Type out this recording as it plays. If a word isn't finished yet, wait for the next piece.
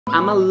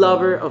I'm a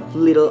lover of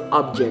little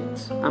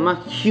objects. I'm a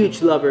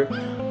huge lover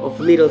of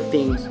little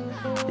things.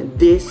 And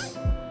this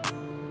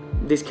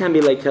can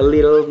be like a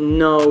little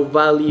no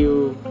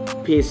value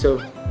piece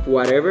of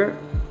whatever,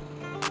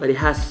 but it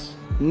has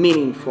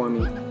meaning for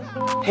me.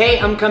 Hey,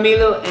 I'm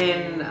Camilo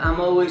and I'm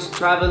always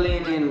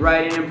traveling and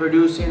writing and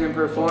producing and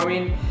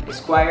performing.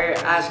 Esquire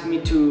asked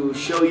me to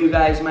show you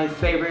guys my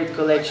favorite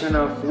collection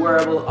of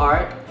wearable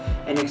art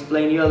and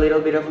explain you a little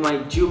bit of my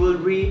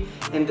jewelry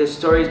and the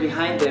stories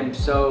behind them.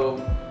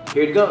 So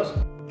here it goes.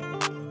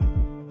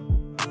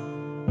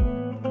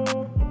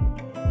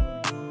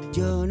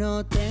 Yo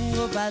no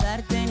tengo pa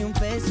darte ni un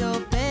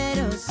peso,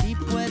 pero sí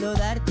puedo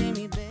darte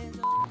mi beso.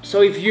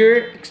 So if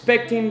you're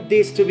expecting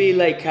this to be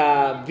like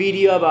a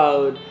video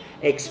about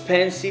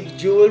expensive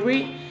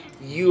jewelry,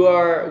 you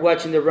are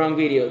watching the wrong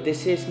video.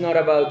 This is not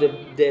about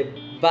the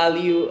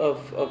value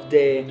of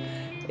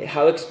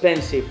how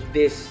expensive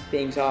these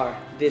things are.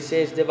 This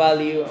is the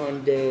value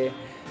on the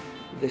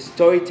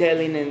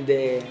storytelling and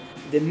the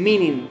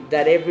meaning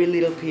that every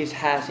little piece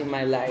has in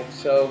my life.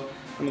 So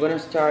I'm gonna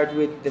start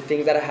with the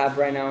things that I have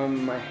right now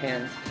in my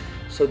hands.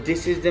 So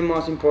this is the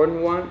most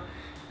important one.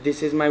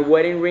 This is my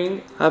wedding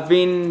ring. I've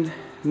been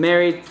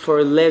married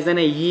for less than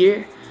a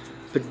year,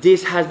 but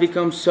this has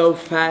become so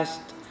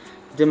fast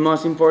the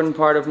most important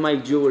part of my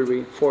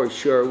jewelry, for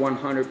sure,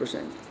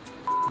 100%.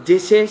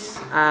 This is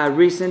a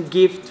recent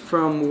gift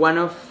from one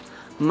of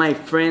my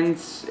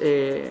friends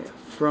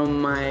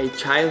from my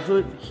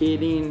childhood here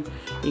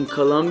in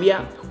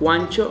Colombia,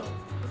 Juancho.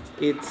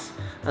 It's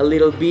a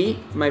little bee.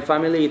 My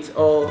family, it's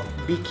all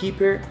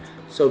beekeeper.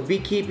 So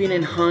beekeeping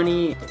and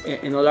honey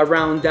and all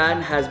around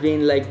that has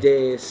been like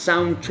the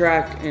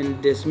soundtrack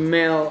and the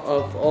smell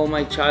of all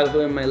my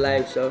childhood and my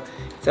life. So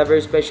it's a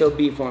very special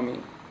bee for me.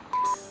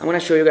 I'm gonna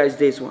show you guys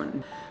this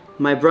one.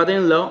 My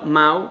brother-in-law,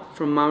 Mau,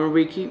 from Mau and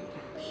Ricky,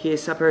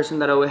 he's a person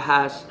that always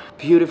has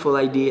beautiful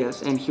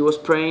ideas, and he was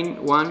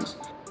praying once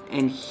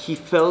and he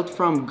felt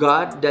from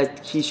God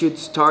that he should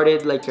start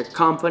it like a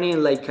company,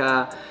 like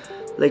a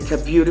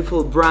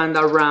beautiful brand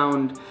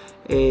around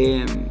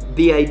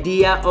the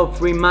idea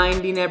of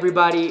reminding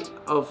everybody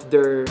of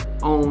their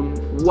own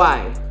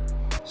why.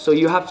 So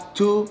you have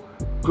two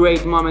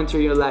great moments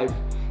in your life: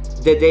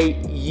 the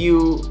day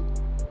you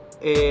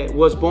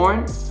was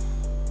born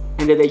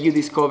and the day you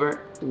discover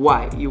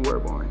why you were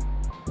born.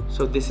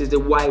 So this is the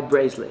why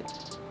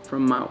bracelet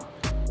from Mau.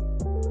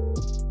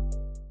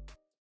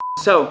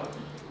 So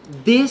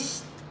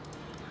this,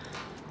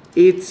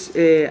 it's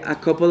a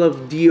couple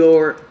of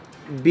Dior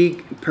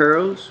big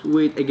pearls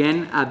with,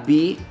 again, a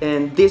bee.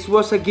 And this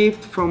was a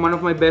gift from one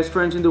of my best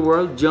friends in the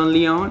world, John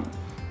Leon,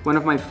 one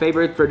of my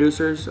favorite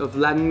producers of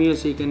Latin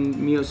music and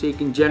music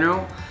in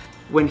general.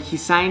 When he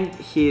signed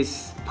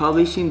his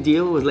publishing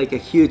deal, it was like a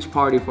huge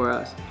party for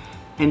us.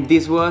 And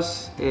this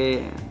was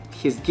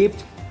his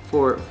gift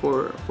for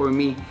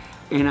me.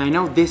 And I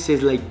know this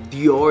is like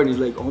Dior, and it's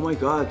like, oh my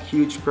God,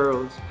 huge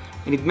pearls.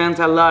 And it meant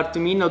a lot to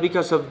me, not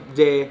because of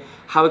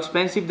how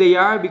expensive they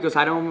are, because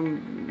I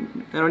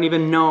don't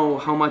even know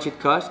how much it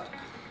cost,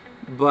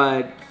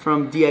 but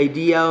from the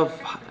idea of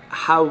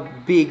how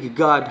big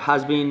God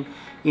has been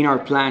in our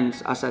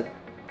plans as a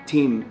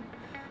team.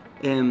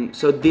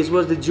 So this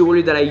was the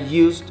jewelry that I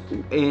used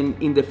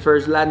in the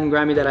first Latin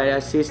Grammy that I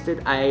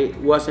assisted. I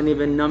wasn't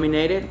even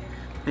nominated,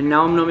 and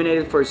now I'm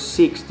nominated for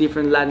 6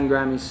 different Latin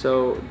Grammys,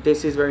 so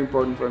this is very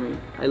important for me.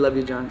 I love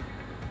you, John.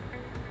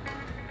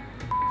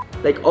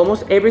 Like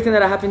almost everything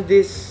that I have in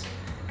this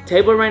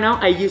table right now,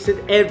 I use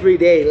it every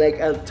day. Like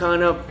a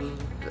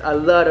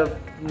lot of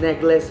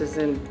necklaces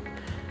and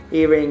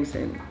earrings.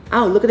 And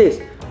oh, look at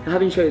this! I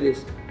haven't shown you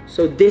this.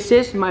 So this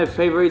is my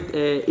favorite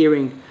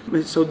earring.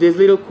 So this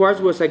little quartz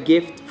was a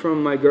gift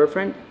from my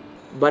girlfriend,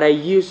 but I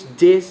use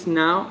this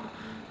now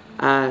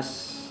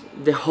as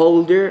the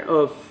holder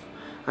of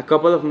a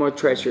couple of more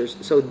treasures.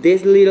 So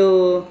this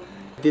little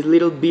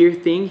beer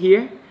thing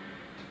here,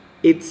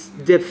 it's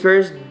the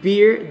first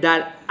beer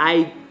that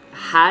I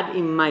had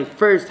in my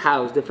first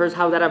house, the first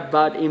house that I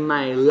bought in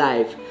my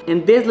life.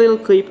 And this little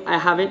clip, I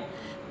have it.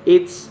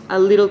 It's a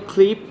little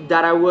clip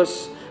that I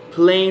was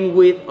playing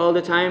with all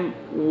the time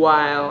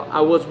while I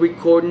was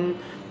recording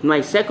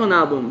my second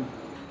album.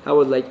 I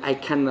was like, I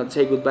cannot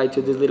say goodbye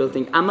to this little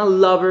thing. I'm a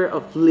lover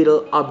of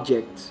little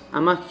objects.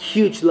 I'm a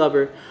huge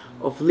lover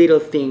of little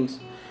things.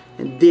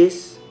 And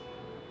this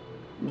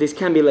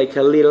can be like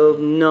a little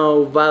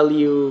no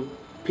value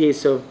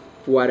piece of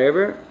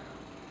whatever,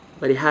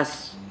 but it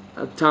has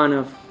a ton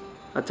of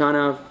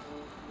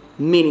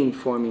meaning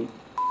for me.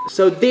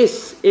 So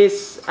this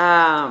is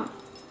a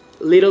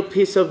little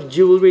piece of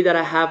jewelry that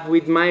I have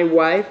with my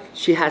wife.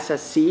 She has a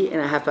C and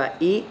I have a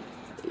E,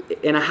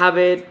 and I have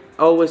it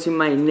always in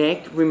my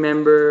neck,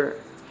 remembering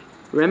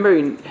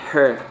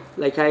her,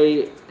 like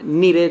I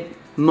need it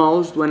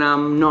most when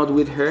I'm not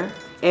with her.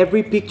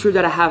 Every picture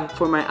that I have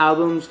for my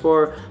albums,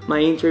 for my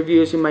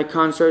interviews, in my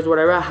concerts,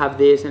 whatever, I have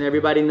this, and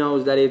everybody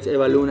knows that it's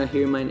Eva Luna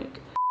here in my neck.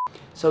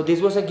 So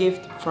this was a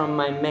gift from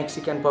my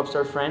Mexican pop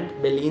star friend,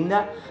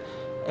 Belinda,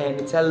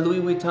 and it's a Louis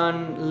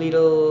Vuitton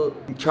little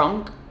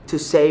trunk to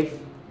save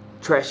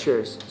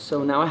treasures.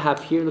 So now I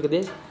have here, look at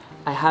this,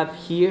 I have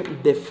here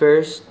the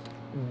first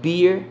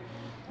beer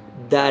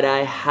that I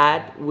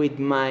had with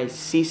my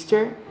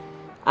sister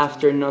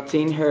after not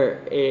seeing her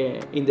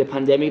in the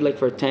pandemic, like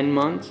for 10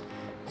 months.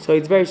 So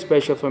it's very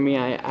special for me.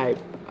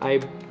 I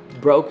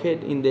broke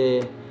it in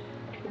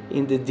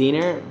the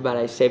dinner, but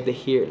I saved it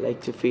here,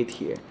 like to feed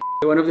here.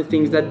 One of the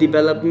things that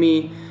developed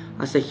me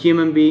as a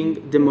human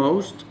being the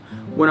most,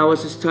 when I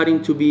was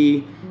studying to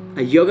be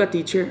a yoga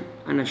teacher,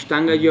 an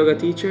Ashtanga yoga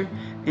teacher,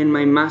 and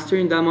my master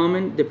in that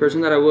moment, the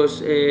person that I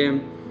was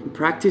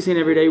practicing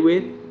every day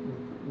with,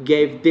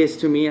 gave this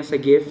to me as a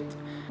gift.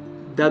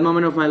 That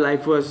moment of my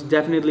life was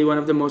definitely one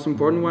of the most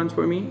important ones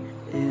for me.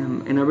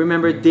 And I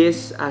remember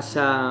this as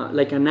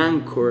like an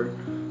anchor,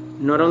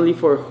 not only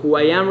for who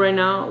I am right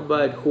now,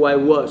 but who I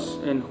was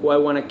and who I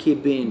want to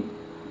keep being.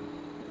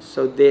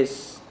 So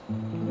this,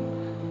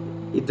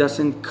 it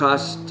doesn't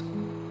cost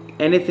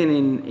anything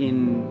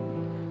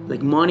in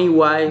like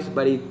money-wise,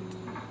 but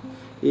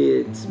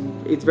it's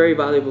very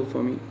valuable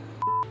for me.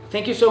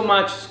 Thank you so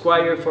much,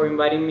 Esquire, for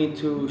inviting me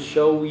to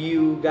show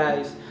you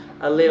guys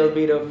a little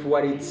bit of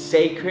what is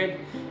sacred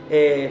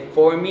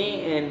for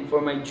me and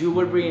for my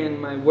jewelry and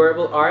my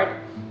wearable art.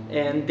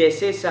 And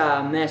this is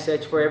a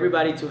message for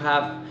everybody to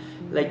have,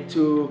 like,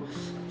 to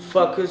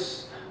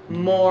focus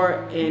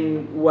more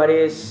in what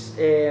is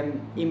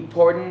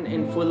important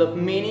and full of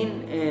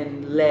meaning,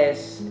 and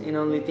less in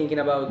only thinking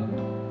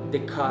about the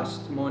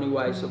cost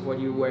money-wise of what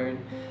you're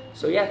wearing.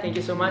 So yeah, thank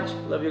you so much.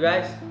 Love you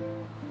guys.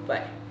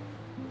 Bye.